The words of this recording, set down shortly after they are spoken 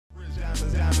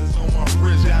Diamonds on my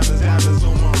wrist, diamonds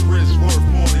on my wrist, worth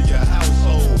more than your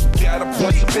household. Gotta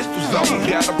point some pistols on me,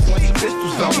 gotta point some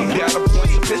pistols on me, gotta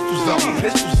point some pistols on me,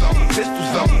 pistols on me,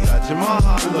 pistols on me. Dodging my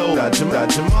hollow, dodging my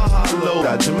hollow,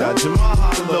 dodging my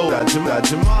hollow,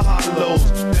 dodging my hollows.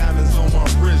 Diamonds on my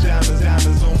wrist,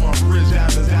 diamonds on my wrist,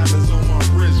 diamonds on my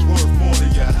wrist, worth more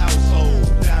than your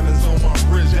household. Diamonds on my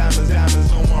wrist, diamonds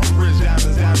on my wrist,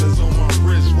 diamonds on my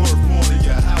wrist, worth more than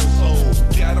your household.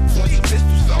 Gotta point some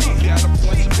pistols on me, gotta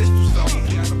point some pistols on me.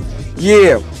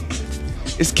 Yeah,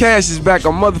 it's Cashis back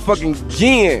on motherfucking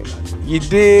again. You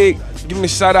dig? Give me a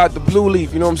shout out to Blue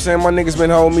Leaf, you know what I'm saying? My niggas been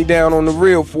holding me down on the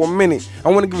real for a minute. I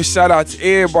want to give a shout out to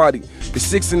everybody, the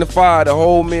 6 and the 5, the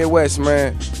whole Midwest,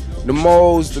 man. The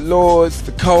Moles, the Lords,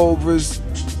 the Cobras,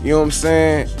 you know what I'm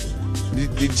saying?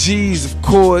 The G's, of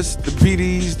course, the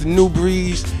BDs, the New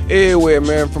Breeds, everywhere,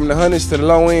 man, from the hundreds to the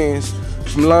low ends,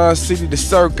 from Lawn City to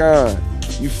Circon.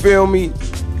 You feel me?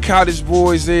 Cottage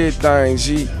boys, everything,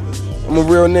 G. I'm a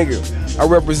real nigga. I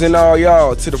represent all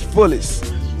y'all to the fullest.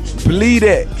 Believe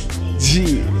that.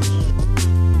 G.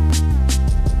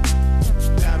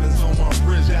 Diamonds on my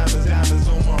wrist, diamonds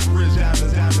on my wrist,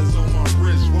 diamonds on my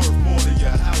wrist, worth more than your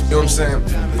house. You know what I'm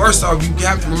saying? First off, you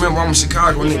have to remember I'm a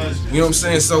Chicago nigga. You know what I'm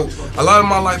saying? So a lot of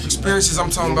my life experiences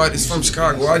I'm talking about is from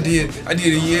Chicago. I did a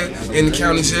year in the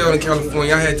county jail in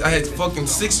California. I had fucking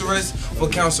 6 arrests for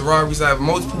counts of robberies. I have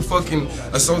multiple fucking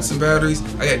assaults and batteries.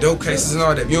 I got dope cases and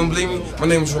all that. You don't believe me? My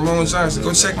name is Ramon Johnson.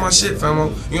 Go check my shit, famo. You know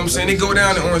what I'm saying? They go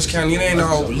down in Orange County. It ain't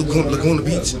no Laguna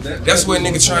Beach. That's where a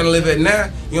nigga trying to live at now.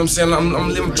 You know what I'm saying?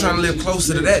 I'm trying to live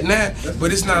closer to that now.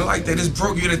 But it's not like that. It's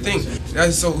broke. You to think.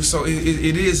 That's so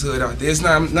it is hood out there. It's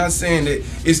not. I'm not saying that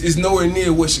it's nowhere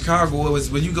near what Chicago was,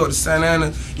 but you go to Santa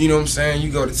Ana, you know what I'm saying?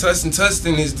 You go to Tustin.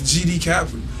 Tustin is the GD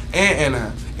capital, and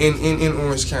Anaheim in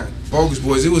Orange County. Bogus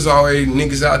Boys, it was already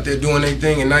niggas out there doing their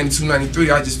thing in 92,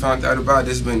 93. I just found out about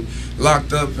that's been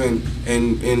locked up and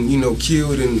you know,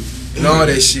 killed and all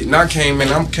that shit. And I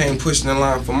came pushing the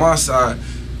line for my side,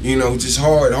 you know, just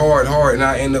hard, and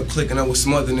I ended up clicking up with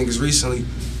some other niggas recently.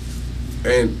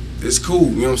 And it's cool,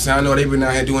 you know what I'm saying? I know they been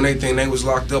out here doing their thing. They was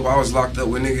locked up. I was locked up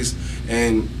with niggas,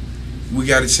 and we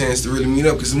got a chance to really meet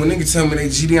up. Cause when niggas tell me they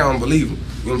GD, I don't believe them. You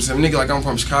know what I'm saying? Nigga like I'm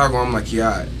from Chicago, I'm like, yeah,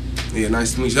 alright. Yeah,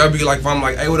 nice to meet you. That'd be like if I'm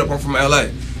like, hey, what up? I'm from LA.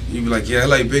 You'd be like, yeah,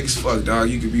 LA big as fuck, dog.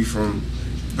 You could be from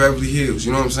Beverly Hills.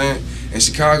 You know what I'm saying? And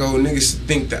Chicago, niggas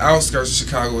think the outskirts of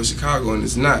Chicago is Chicago, and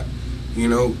it's not. You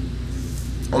know,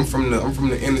 I'm from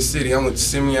the inner city. I went to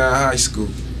Simeon High School.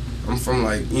 I'm from,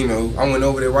 like, you know, I went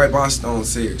over there right by Stone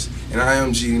Sears. And I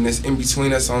am G, and that's in between,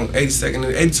 that's on 82nd and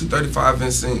 8235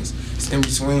 Vincennes. It's in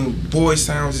between Boys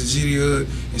Towns and GD Hood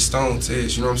and Stone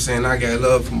Sears. You know what I'm saying? I got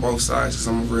love from both sides because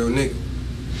I'm a real nigga.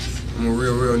 I'm a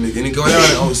real nigga. And it go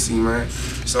down in OC, man.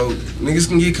 So niggas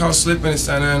can get caught slipping in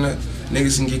Santa Ana.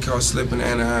 Niggas can get caught slipping in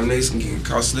Anaheim. Niggas can get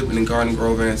caught slipping in Garden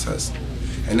Grove and Tustin.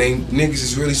 And they niggas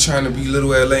is really trying to be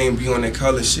little LA and be on that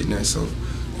color shit now. So,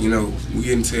 you know, we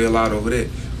getting to a lot over that.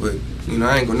 But, you know,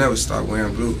 I ain't gonna never stop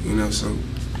wearing blue, you know, so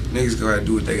niggas gotta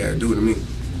do what they gotta do to me.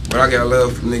 But I got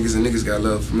love for niggas and niggas got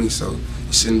love for me, so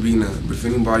it shouldn't be none. But if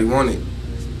anybody want it,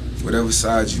 whatever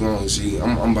side you on, G,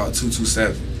 I'm about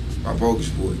 227, my Bogus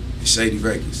Boy, Shady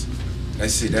Records.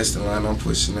 That's it, that's the line I'm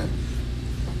pushing at.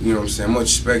 You know what I'm saying? Much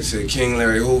respect to King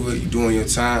Larry Hoover, you doing your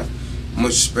time.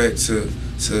 Much respect to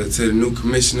the new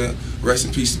commissioner. Rest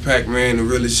in peace to Pac-Man, the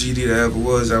realest GD that ever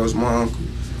was. That was my uncle.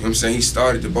 You know what I'm saying? He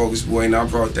started the Bogus Boy and I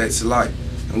brought that to life.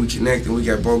 And we connected. We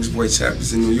got Bogus Boy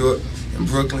chapters in New York, in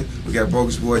Brooklyn. We got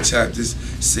Bogus Boy chapters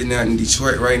sitting out in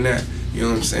Detroit right now. You know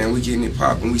what I'm saying? We getting it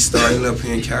popping. We starting up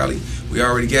here in Cali. We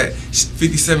already got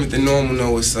 57th and Normal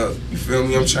know what's up. You feel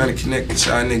me? I'm trying to connect with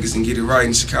y'all niggas and get it right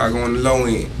in Chicago on the low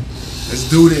end. Let's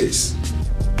do this.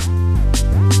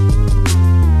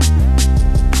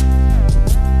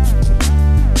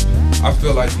 I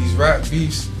feel like these rap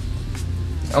beefs,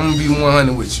 I'm gonna be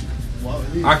 100 with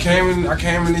you. I came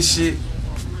in this shit,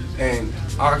 and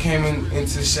I came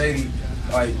into Shady,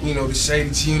 like, you know, the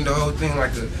Shady team, the whole thing,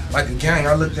 like a gang.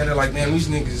 I looked at it like, damn, these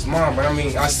niggas is mine. But I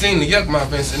mean, I seen the Yuck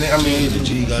Mouth incident. I mean, the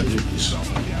G got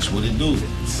that's what it do.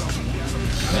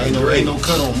 Ain't no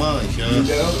cut on mine, you know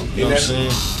what I'm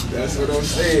saying? That's what I'm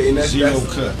saying. Zero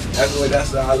cut. That's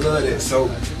what I love it.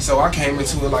 So I came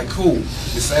into it like cool.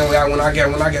 The same way when I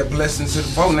got blessed into the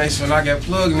Vote Nation, when I got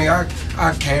plugged, nigga,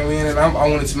 I came in and I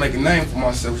wanted to make a name for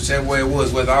myself, whichever way it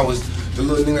was, whether I was the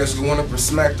little nigga that's going up and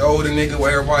smack the older nigga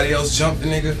where everybody else jumped the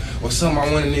nigga, or something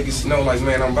I wanted niggas to know, like,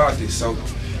 man, I'm about this. So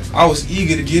I was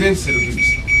eager to get into the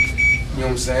beast. You know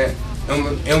what I'm saying?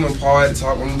 And Paul had to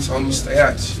talk with me, told me to stay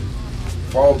out the shit.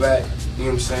 Fall back, you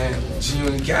know what I'm saying?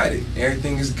 G-Unot got it.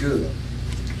 Everything is good.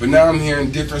 But now I'm hearing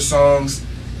different songs,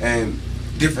 and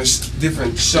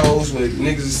different shows where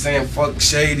niggas is saying fuck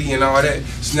Shady and all that.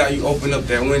 So now you open up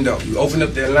that window, you open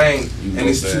up that lane, and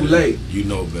it's too late. You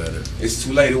know better. It's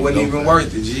too late. It wasn't even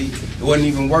worth it, G. It wasn't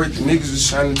even worth it. Niggas was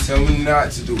trying to tell me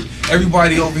not to do it.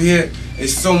 Everybody over here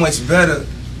is so much better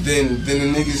than the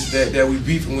niggas that we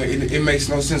beefing with. It makes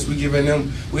no sense.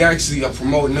 We actually are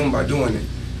promoting them by doing it.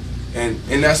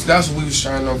 And that's what we was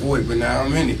trying to avoid, but now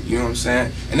I'm in it, you know what I'm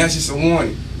saying? And that's just a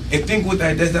warning. And think with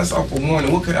that's all for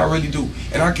warning. What could I really do?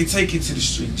 And I could take it to the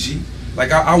street, G.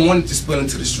 Like I wanted to spill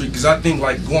into the street, because I think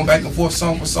like going back and forth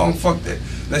song for song, fuck that.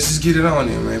 Let's just get it on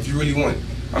there, man, if you really want it.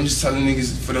 I'm just telling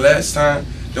niggas for the last time,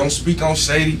 don't speak on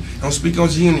Shady, don't speak on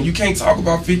g-unot. You can't talk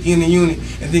about 50 in the unit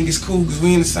and think it's cool because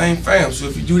we in the same fam. So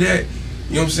if you do that,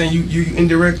 you know what I'm saying, you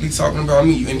indirectly talking about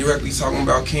me, you indirectly talking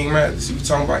about King Mathis. If you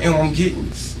talking about him, I'm getting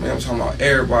this. Man, I'm talking about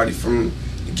everybody from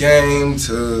the game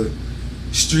to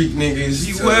street niggas,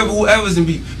 whoever's in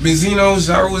beat. Benzinos,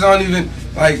 Zaros, I don't even,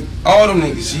 like, all them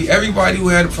niggas, G. Everybody who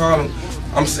had a problem,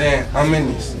 I'm saying, I'm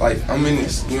in this. Like, I'm in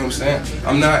this, you know what I'm saying?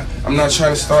 I'm not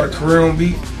trying to start a career on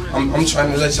beat. I'm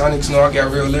trying to let y'all niggas know I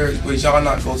got real lyrics, but y'all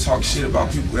not gonna talk shit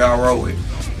about people that I roll with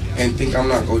and think I'm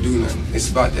not gonna do nothing. It's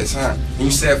about that time. And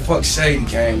you said fuck Shady,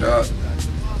 gang, dog.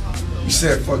 You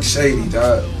said fuck Shady,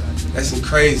 dog. That's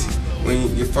crazy.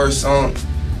 When your first song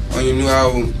on your new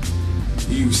album,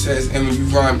 you says you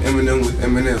rhyme Eminem with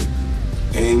Eminem,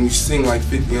 and you sing like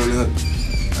 50 on the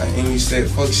hook, and you said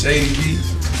fuck Shady beat.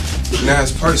 Now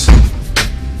it's personal.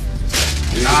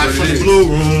 From the Blue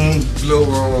Room. Blue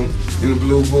Room in the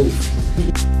blue booth.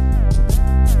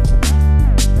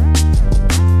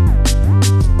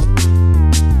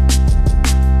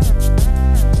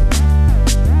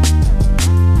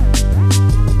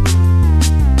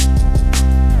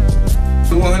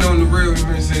 On the real, you know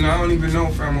what I'm saying? I don't even know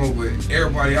Famo, but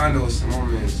everybody I know is my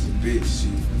man's a bitch, G.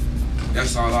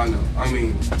 That's all I know. I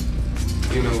mean,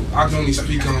 you know, I can only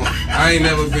speak on, that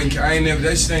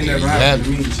shit ain't never happened to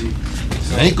me, G.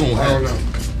 So, ain't gonna happen. I don't know.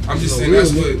 I'm just saying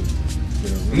that's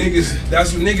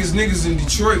what niggas in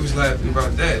Detroit was laughing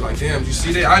about that. Like, damn, you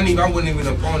see that? I wasn't even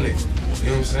up on it. You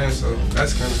know what I'm saying? So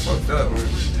that's kind of fucked up, man.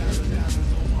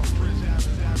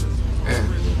 Man,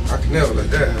 I can never let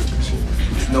that happen.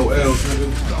 No L's, nigga.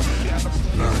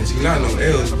 Nah, G, not no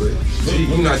L's, but G,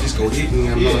 you not just gonna hit me.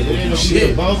 I'm not gonna do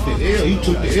shit. About the L, you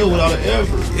took the L without an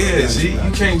effort. Yeah, G,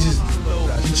 you can't just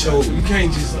you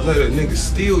can't just let a nigga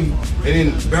steal you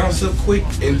and then bounce up quick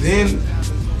and then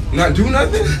not do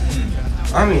nothing.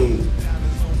 I mean,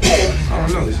 I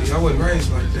don't know, G, I wasn't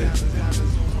raised like that.